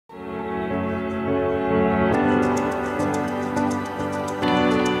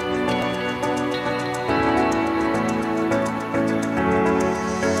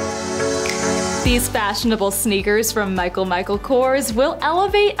These fashionable sneakers from Michael Kors will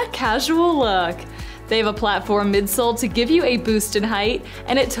elevate a casual look. They have a platform midsole to give you a boost in height,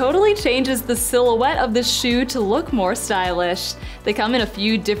 and it totally changes the silhouette of the shoe to look more stylish. They come in a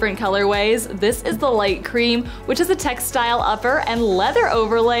few different colorways. This is the light cream, which is a textile upper and leather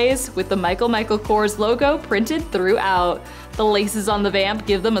overlays with the Michael Kors logo printed throughout. The laces on the vamp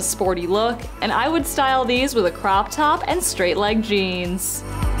give them a sporty look, and I would style these with a crop top and straight leg jeans.